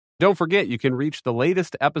Don't forget, you can reach the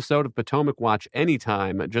latest episode of Potomac Watch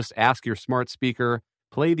anytime. Just ask your smart speaker,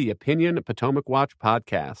 play the Opinion Potomac Watch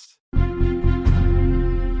podcast.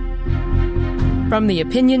 From the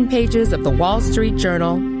opinion pages of the Wall Street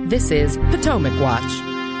Journal, this is Potomac Watch.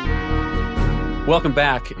 Welcome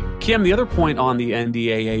back. Kim, the other point on the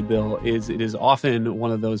NDAA bill is it is often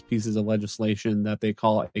one of those pieces of legislation that they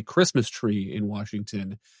call a Christmas tree in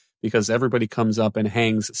Washington because everybody comes up and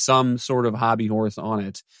hangs some sort of hobby horse on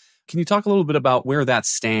it. Can you talk a little bit about where that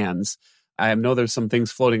stands? I know there's some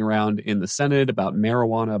things floating around in the Senate about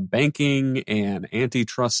marijuana banking and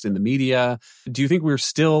antitrust in the media. Do you think we're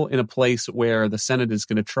still in a place where the Senate is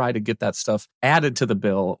going to try to get that stuff added to the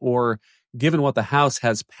bill? Or given what the House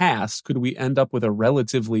has passed, could we end up with a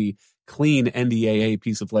relatively clean NDAA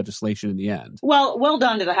piece of legislation in the end? Well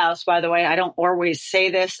done to the House, by the way. I don't always say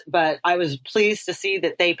this, but I was pleased to see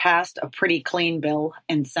that they passed a pretty clean bill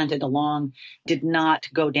and sent it along, did not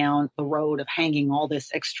go down the road of hanging all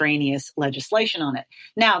this extraneous legislation on it.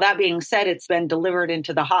 Now, that being said, it's been delivered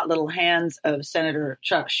into the hot little hands of Senator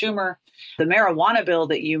Chuck Schumer. The marijuana bill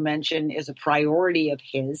that you mentioned is a priority of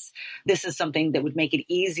his. This is something that would make it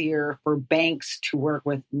easier for banks to work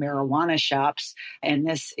with marijuana shops. And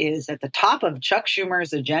this is at the top of Chuck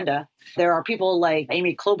Schumer's agenda. There are people like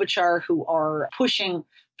Amy Klobuchar who are pushing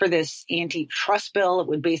for this antitrust bill. It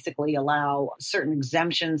would basically allow certain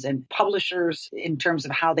exemptions and publishers in terms of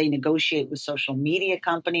how they negotiate with social media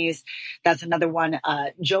companies. That's another one.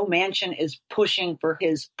 Joe Manchin is pushing for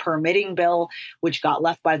his permitting bill, which got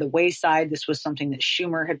left by the wayside. This was something that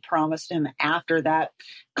Schumer had promised him after that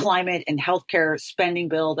climate and healthcare spending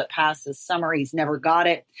bill that passed this summer. He's never got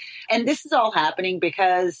it. And this is all happening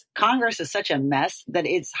because Congress is such a mess that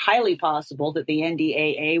it's highly possible that the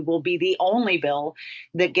NDAA will be the only bill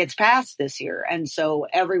that gets passed this year. And so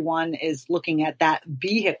everyone is looking at that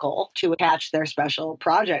vehicle to attach their special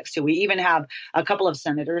projects to. We even have a couple of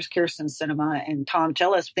senators, Kyrsten Sinema and Tom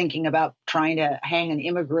Tillis, thinking about trying to hang an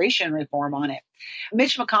immigration reform on it.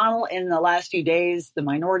 Mitch McConnell, in the last few days, the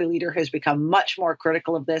minority leader, has become much more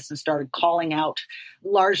critical of this and started calling out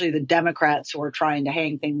largely the Democrats who are trying to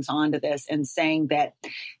hang things onto this and saying that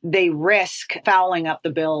they risk fouling up the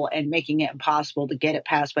bill and making it impossible to get it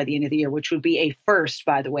passed by the end of the year, which would be a first,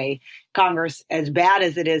 by the way. Congress, as bad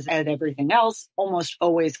as it is at everything else, always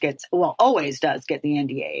does get the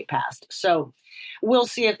NDAA passed. So we'll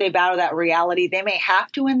see if they bow to that reality. They may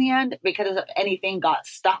have to in the end, because if anything got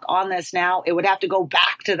stuck on this now, it would have to go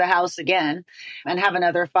back to the House again and have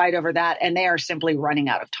another fight over that. And they are simply running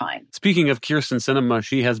out of time. Speaking of Kyrsten Sinema,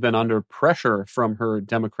 she has been under pressure from her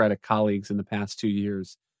Democratic colleagues in the past 2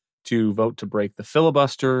 years to vote to break the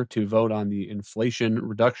filibuster, to vote on the Inflation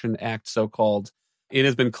Reduction Act, so-called. It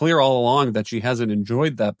has been clear all along that she hasn't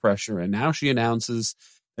enjoyed that pressure. And now she announces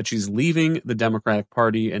that she's leaving the Democratic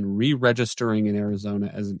Party and re-registering in Arizona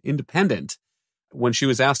as an independent. When she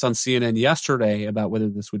was asked on CNN yesterday about whether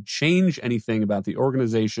this would change anything about the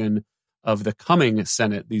organization of the coming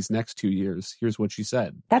Senate these next 2 years, here's what she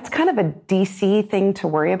said. That's kind of a DC thing to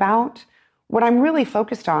worry about. What I'm really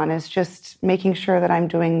focused on is just making sure that I'm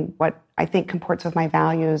doing what I think comports with my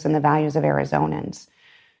values and the values of Arizonans.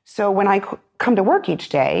 So when I come to work each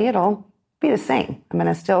day, it'll be the same. I'm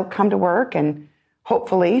going to still come to work and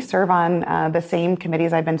hopefully serve on the same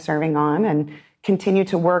committees I've been serving on and continue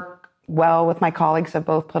to work well with my colleagues of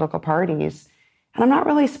both political parties. And I'm not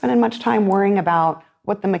really spending much time worrying about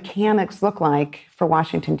what the mechanics look like for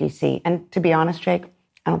Washington, D.C. And to be honest, Jake,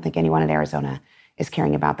 I don't think anyone in Arizona is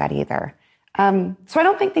caring about that either. So I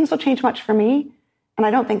don't think things will change much for me. And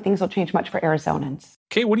I don't think things will change much for Arizonans.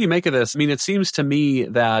 Kate, what do you make of this? I mean, it seems to me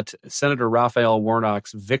that Senator Raphael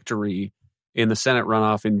Warnock's victory in the Senate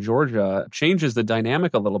runoff in Georgia changes the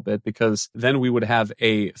dynamic a little bit, because then we would have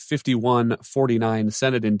a 51-49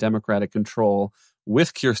 Senate in Democratic control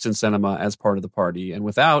with Kyrsten Sinema as part of the party. And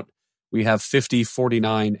without, we have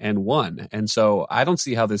 50-49-1. And so I don't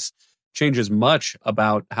see how this changes much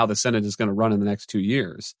about how the Senate is going to run in the next 2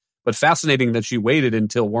 years. But fascinating that she waited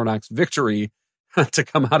until Warnock's victory to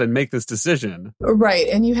come out and make this decision. Right.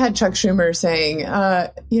 And you had Chuck Schumer saying,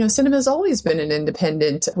 Sinema's always been an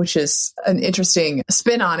independent, which is an interesting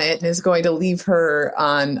spin on it, and is going to leave her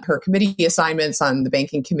on her committee assignments on the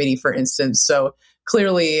banking committee, for instance. So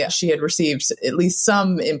clearly she had received at least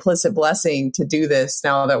some implicit blessing to do this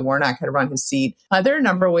now that Warnock had run his seat. There are a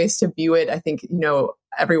number of ways to view it. I think,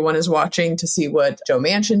 Everyone is watching to see what Joe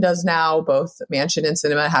Manchin does now. Both Manchin and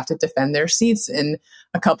Sinema have to defend their seats in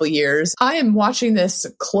a couple years. I am watching this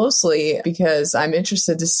closely because I'm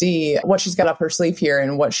interested to see what she's got up her sleeve here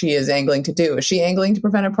and what she is angling to do. Is she angling to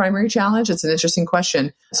prevent a primary challenge? It's an interesting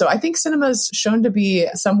question. So I think Sinema's shown to be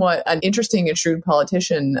somewhat an interesting and shrewd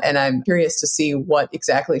politician, and I'm curious to see what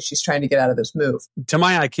exactly she's trying to get out of this move. To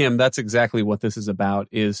my eye, Kim, that's exactly what this is about,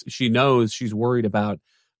 is she knows she's worried about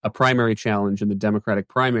a primary challenge in the Democratic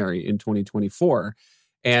primary in 2024.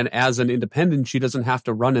 And as an independent, she doesn't have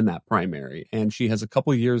to run in that primary. And she has a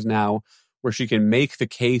couple of years now where she can make the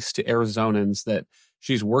case to Arizonans that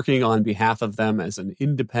she's working on behalf of them as an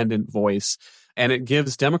independent voice. And it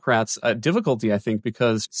gives Democrats a difficulty, I think,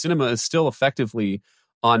 because Sinema is still effectively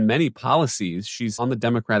on many policies. She's on the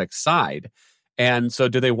Democratic side. And so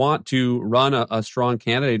do they want to run a strong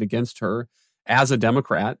candidate against her as a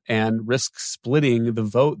Democrat and risk splitting the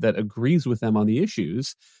vote that agrees with them on the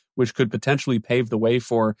issues, which could potentially pave the way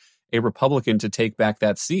for a Republican to take back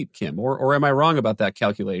that seat, Kim? Or am I wrong about that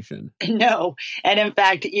calculation? No. And in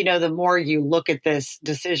fact, the more you look at this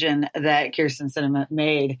decision that Kyrsten Sinema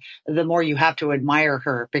made, the more you have to admire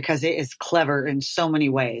her because it is clever in so many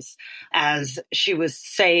ways. As she was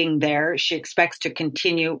saying there, she expects to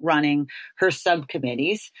continue running her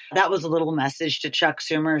subcommittees. That was a little message to Chuck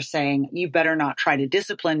Schumer saying, you better not try to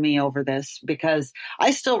discipline me over this because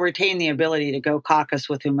I still retain the ability to go caucus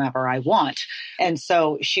with whomever I want. And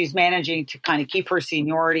so she's managing to kind of keep her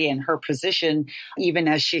seniority and her position, even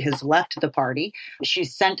as she has left the party. She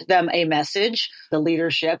sent them a message, the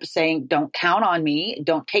leadership, saying, don't count on me.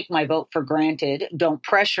 Don't take my vote for granted. Don't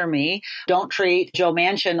pressure me. Don't treat Joe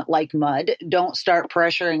Manchin like mud. Don't start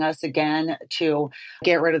pressuring us again to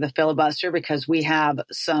get rid of the filibuster because we have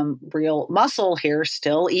some real muscle here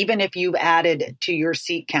still, even if you've added to your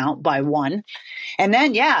seat count by one. And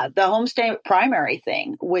then, the home state primary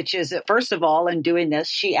thing, which is, first of all, in doing this,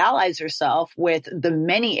 she allies herself with the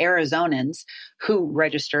many Arizonans who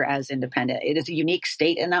register as independent. It is a unique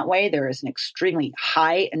state in that way. There is an extremely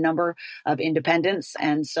high number of independents.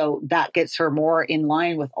 And so that gets her more in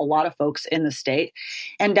line with a lot of folks in the state.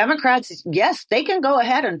 And Democrats, yes, they can go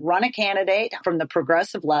ahead and run a candidate from the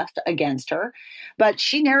progressive left against her. But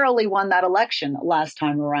she narrowly won that election last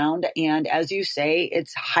time around. And as you say,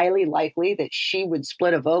 it's highly likely that she would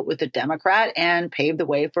split a vote with a Democrat and pave the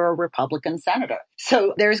way for a Republican senator.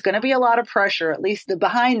 So there's going to be a lot of pressure, at least the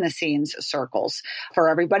behind the scenes circles, for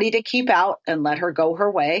everybody to keep out and let her go her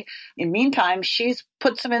way. In the meantime, she's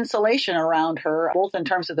put some insulation around her, both in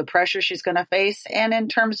terms of the pressure she's going to face and in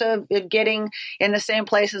terms of getting in the same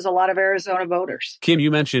place as a lot of Arizona voters. Kim,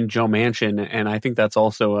 you mentioned Joe Manchin, and I think that's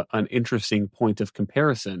also an interesting point of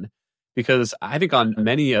comparison, because I think on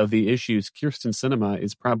many of the issues, Kyrsten Sinema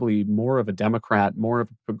is probably more of a Democrat, more of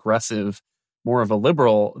a progressive, more of a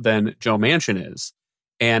liberal than Joe Manchin is.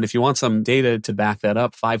 And if you want some data to back that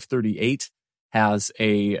up, 538 has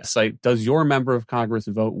a site, does your member of Congress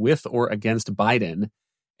vote with or against Biden?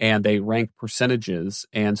 And they rank percentages.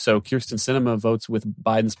 And so Kyrsten Sinema votes with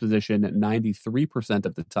Biden's position at 93%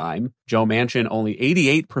 of the time. Joe Manchin only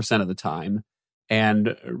 88% of the time.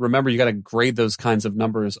 And remember, you got to grade those kinds of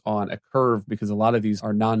numbers on a curve because a lot of these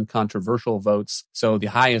are non-controversial votes. So the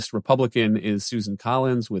highest Republican is Susan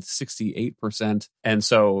Collins with 68%. And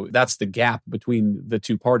so that's the gap between the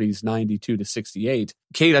two parties, 92 to 68.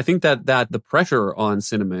 Kate, I think that the pressure on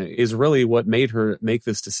Sinema is really what made her make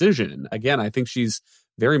this decision. Again, I think she's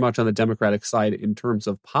very much on the Democratic side in terms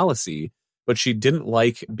of policy, but she didn't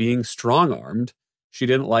like being strong-armed. She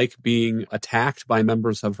didn't like being attacked by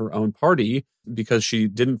members of her own party because she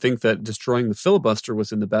didn't think that destroying the filibuster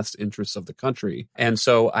was in the best interests of the country. And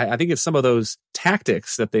so I think it's some of those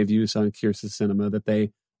tactics that they've used on Kyrsten Sinema that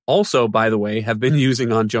they also, by the way, have been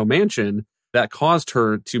using on Joe Manchin that caused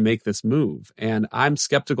her to make this move. And I'm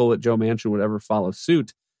skeptical that Joe Manchin would ever follow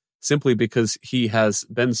suit simply because he has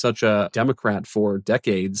been such a Democrat for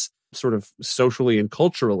decades, sort of socially and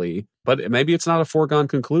culturally, but maybe it's not a foregone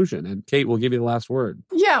conclusion. And Kate, we'll give you the last word.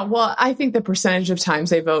 Yeah, well, I think the percentage of times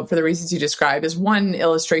they vote for the reasons you described is one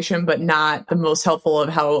illustration, but not the most helpful of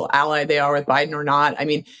how allied they are with Biden or not. I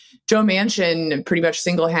mean, Joe Manchin pretty much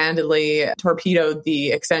single-handedly torpedoed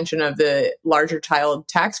the extension of the larger child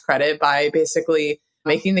tax credit by basically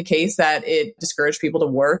making the case that it discouraged people to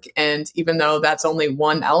work. And even though that's only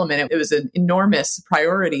one element, it was an enormous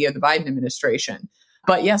priority of the Biden administration.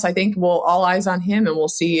 But yes, I think we'll all eyes on him and we'll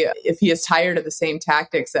see if he is tired of the same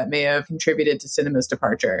tactics that may have contributed to Sinema's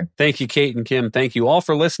departure. Thank you, Kate and Kim. Thank you all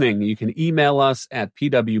for listening. You can email us at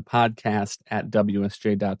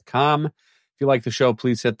pwpodcast@wsj.com. If you like the show,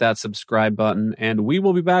 please hit that subscribe button. And we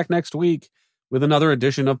will be back next week with another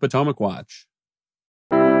edition of Potomac Watch.